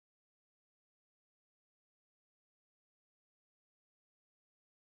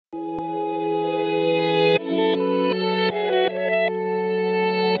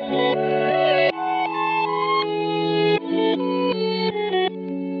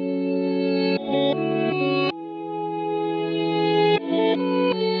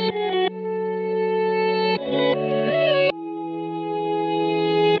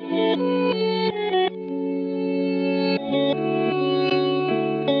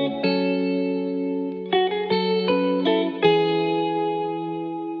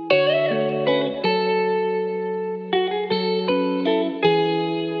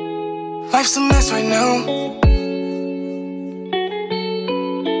Life's a mess right now.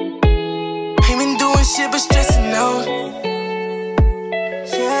 Ain't been doing shit but stressing out.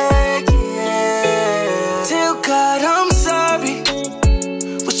 Yeah. Tell God I'm sorry.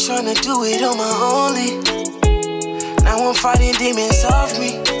 Was trying to do it on my only. Now I'm fighting demons off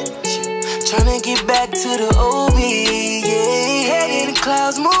me. Trying to get back to the old me. Yeah. Head in the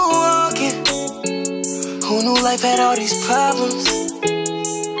clouds, moonwalking. Who knew life had all these problems?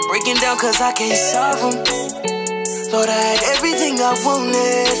 Breaking down cause I can't solve them. Lord, I had everything I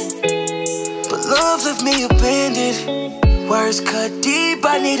wanted, but love left me abandoned. Words cut deep,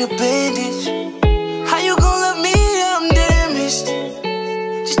 I need a bandage. How you gon' love me? I'm damaged.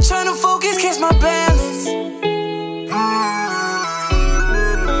 Just tryna focus, catch my balance.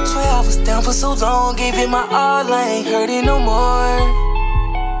 Swear I was down for so long, gave it my all, I ain't hurting no more.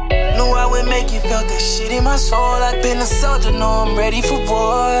 Knew I would make it, felt that shit in my soul. I've been a soldier, know I'm ready for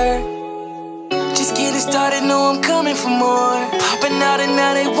war. Just getting started, know I'm coming for more. Popping out and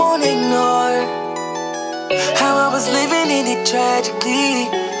now they won't ignore how I was living in it tragically.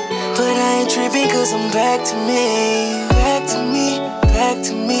 But I ain't tripping cause I'm back to me. Back to me, back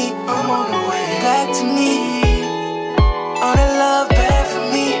to me, I'm on the way. Back to me. All that love bad for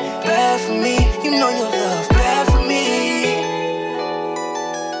me, bad for me. You know your love bad for me.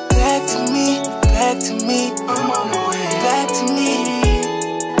 Back to me, back to me, I'm on the way. Back to me.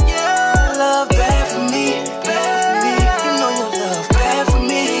 Yeah, love bad for me, bad for me. You know your love bad for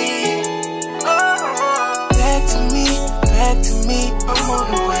me. Oh. Back to me, I'm on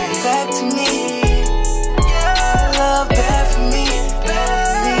the way. Back to me. Yeah, love bad for me, bad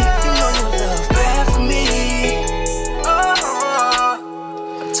for me. You know your love bad for me. Oh.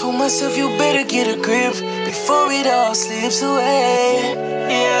 I told myself you better get a grip before it all slips away.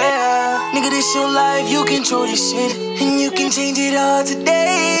 Yeah, nigga, this your life, you control this shit, and you can change it all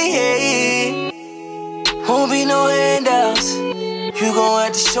today. Won't be no handouts. You gon'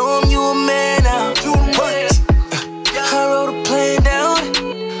 have to show them you a man now. You what? I wrote a plan down,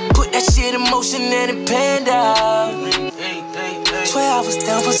 put that shit in motion and it panned out. Swear I was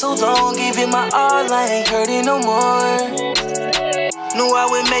down for so long, gave it my all, I ain't hurting no more. Knew I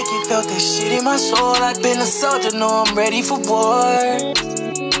would make it, felt that shit in my soul. I've been a soldier, know I'm ready for war.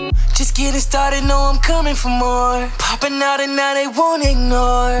 Just getting started, know I'm coming for more. Popping out and now they won't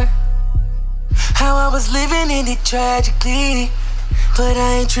ignore how I was living in it tragically. But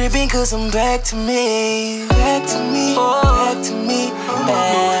I ain't tripping cause I'm back to me. Back to me, back to me,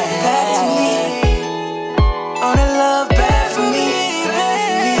 back to me. All that love bad for me, bad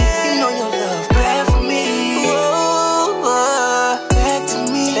for me. You know your love bad for me. Whoa, back to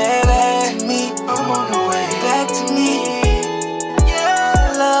me, back to me, I'm on the way. Back to me.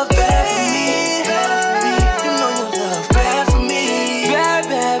 Yeah, love bad for me, bad for me. You know your love bad for me. Bad,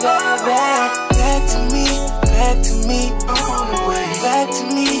 bad, bad, bad. Back to me, I'm on the way. Back to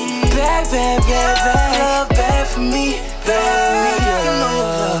me, back, back, back, back.